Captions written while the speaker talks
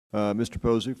Mr.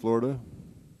 Posey, Florida.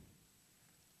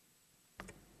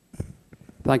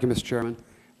 Thank you, Mr. Chairman.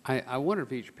 I wonder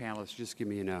if each panelist just give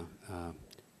me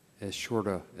as short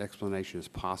an explanation as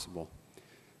possible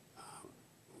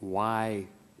why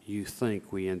you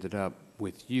think we ended up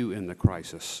with you in the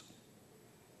crisis.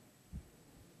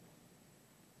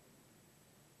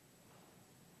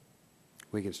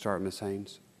 We can start, Ms.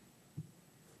 Haynes.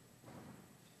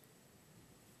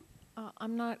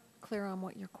 I'm not clear on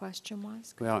what your question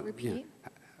was. Could you repeat?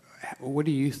 Yeah. What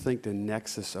do you think the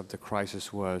nexus of the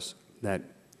crisis was that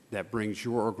brings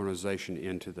your organization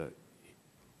into the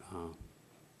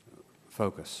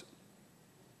focus?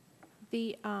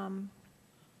 The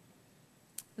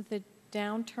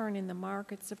downturn in the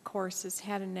markets, of course, has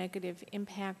had a negative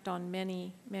impact on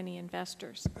many, many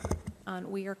investors.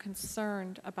 We are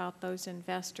concerned about those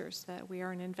investors, that we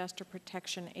are an investor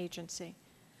protection agency.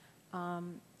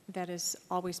 That has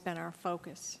always been our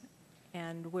focus.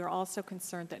 And we're also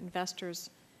concerned that investors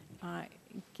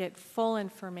get full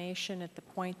information at the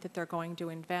point that they're going to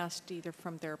invest, either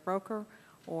from their broker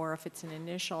or if it's an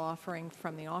initial offering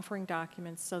from the offering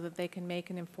documents, so that they can make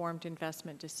an informed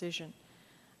investment decision.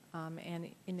 And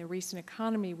in the recent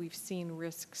economy, we've seen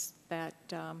risks that,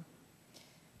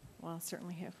 well,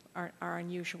 certainly are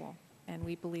unusual, and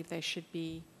we believe they should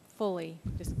be fully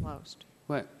disclosed.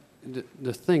 Well,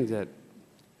 the thing that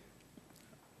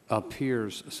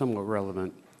appears somewhat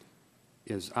relevant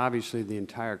is obviously the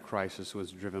entire crisis was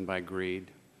driven by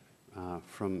greed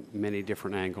from many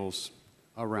different angles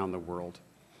around the world.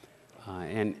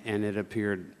 And it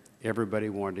appeared everybody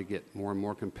wanted to get more and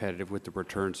more competitive with the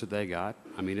returns that they got.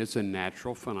 I mean, it's a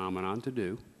natural phenomenon to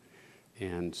do.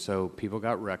 And so people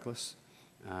got reckless.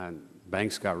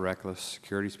 Banks got reckless.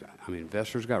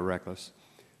 Investors got reckless.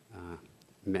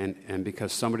 And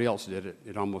because somebody else did it,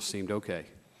 it almost seemed okay.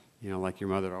 You know, like your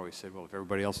mother always said, well, if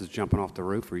everybody else is jumping off the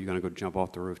roof, are you going to go jump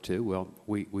off the roof too? Well,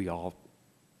 we all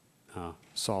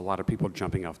saw a lot of people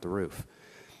jumping off the roof.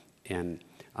 And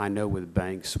I know with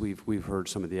banks, we've heard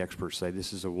some of the experts say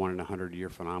this is a 1-in-100-year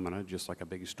phenomena, just like a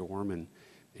big storm.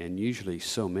 And usually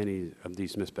so many of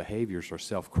these misbehaviors are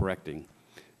self-correcting.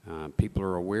 People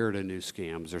are aware to new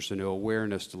scams. There's a new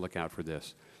awareness to look out for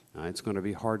this. It's going to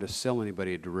be hard to sell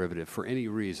anybody a derivative for any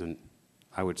reason,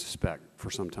 I would suspect, for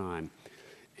some time.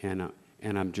 And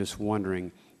I'm just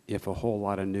wondering if a whole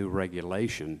lot of new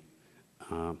regulation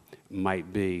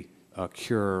might be a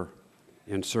cure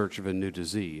in search of a new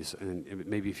disease. And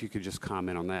maybe if you could just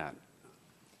comment on that.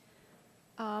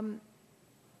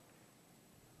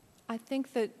 I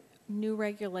think that new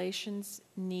regulations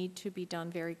need to be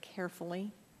done very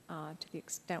carefully to the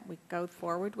extent we go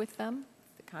forward with them.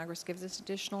 The Congress gives us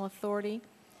additional authority.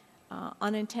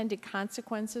 Unintended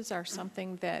consequences are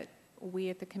something that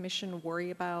we at the Commission worry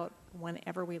about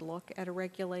whenever we look at a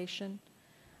regulation.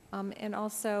 And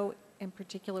also, in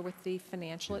particular with the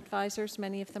financial advisors,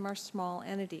 many of them are small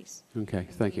entities. Okay,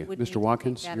 thank you. Mr.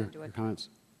 Watkins, your comments?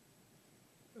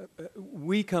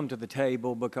 We come to the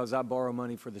table because I borrow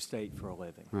money for the state for a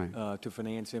living, right. To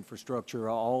finance infrastructure,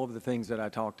 all of the things that I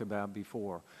talked about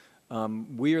before.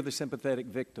 We are the sympathetic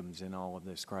victims in all of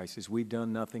this crisis. We've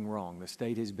done nothing wrong. The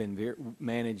state has been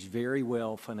managed very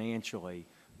well financially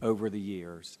over the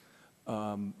years.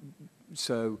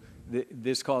 So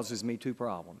this causes me two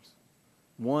problems.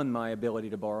 One, my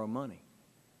ability to borrow money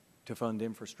to fund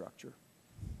infrastructure,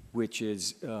 which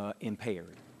is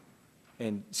impaired.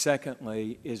 And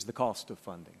secondly is the cost of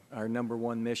funding. Our number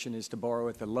one mission is to borrow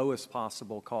at the lowest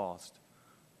possible cost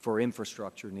for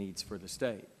infrastructure needs for the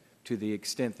state. To the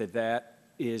extent that that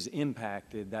is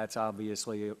impacted, that's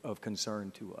obviously of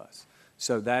concern to us.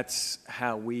 So that's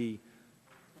how we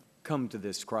come to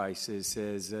this crisis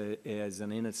as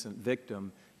an innocent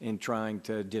victim in trying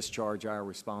to discharge our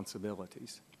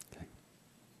responsibilities. Okay.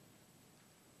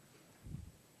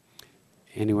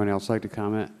 Anyone else like to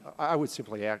comment? I would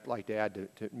simply like to add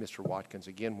to Mr. Watkins,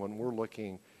 again, when we're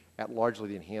looking at largely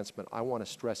the enhancement, I want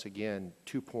to stress again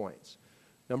 2 points.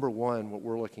 Number one, what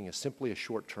we're looking is simply a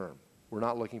short term. We're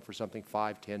not looking for something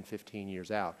 5, 10, 15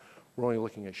 years out. We're only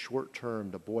looking at short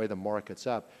term to buoy the markets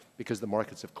up because the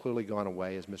markets have clearly gone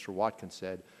away, as Mr. Watkins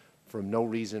said, for no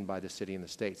reason by the city and the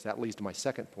states. That leads to my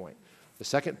second point. The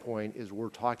second point is we're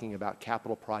talking about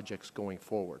capital projects going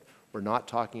forward. We're not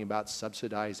talking about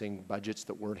subsidizing budgets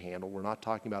that weren't handled. We're not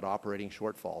talking about operating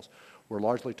shortfalls. We're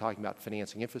largely talking about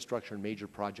financing infrastructure and major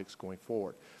projects going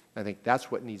forward. I think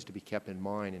that's what needs to be kept in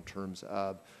mind in terms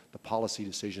of the policy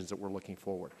decisions that we're looking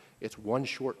forward. It's one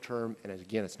short term, and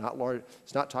again, it's not large,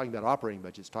 it's not talking about operating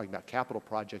budgets, it's talking about capital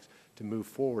projects to move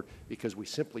forward because we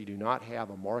simply do not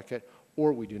have a market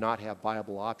or we do not have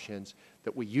viable options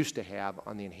that we used to have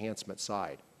on the enhancement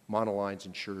side. monolines,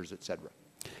 insurers, et cetera.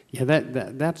 Yeah,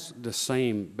 that's the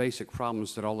same basic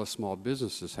problems that all the small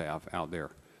businesses have out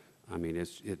there. I mean,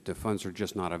 the funds are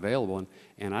just not available,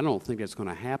 and I don't think it's going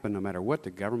to happen no matter what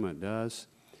the government does,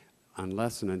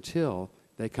 unless and until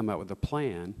they come up with a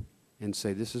plan and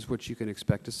say, this is what you can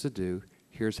expect us to do,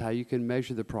 here's how you can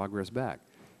measure the progress back.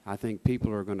 I think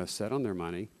people are going to sit on their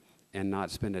money and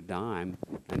not spend a dime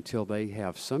until they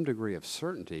have some degree of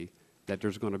certainty that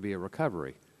there's going to be a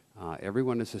recovery.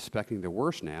 Everyone is suspecting the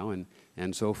worst now,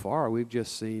 and so far we've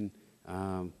just seen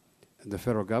the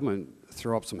federal government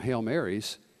throw up some Hail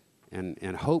Marys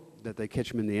and hope that they catch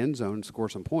them in the end zone, score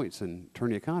some points, and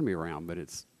turn the economy around, but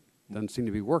it doesn't seem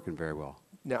to be working very well.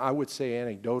 Now, I would say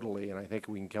anecdotally, and I think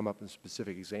we can come up with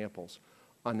specific examples,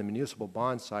 on the municipal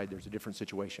bond side, there's a different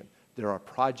situation. There are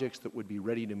projects that would be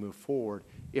ready to move forward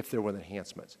if there were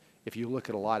enhancements. If you look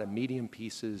at a lot of medium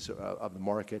pieces of the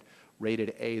market,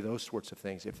 rated A, those sorts of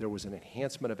things, if there was an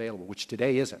enhancement available, which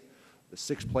today isn't, the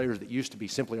 6 players that used to be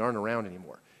simply aren't around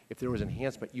anymore. If there was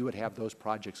enhancement, you would have those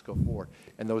projects go forward.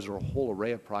 And those are a whole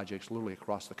array of projects literally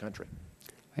across the country.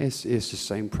 It's the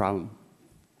same problem.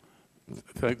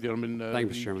 Thank you, gentlemen.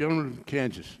 Thank you, Mr. Chairman. Gentleman from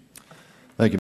Kansas.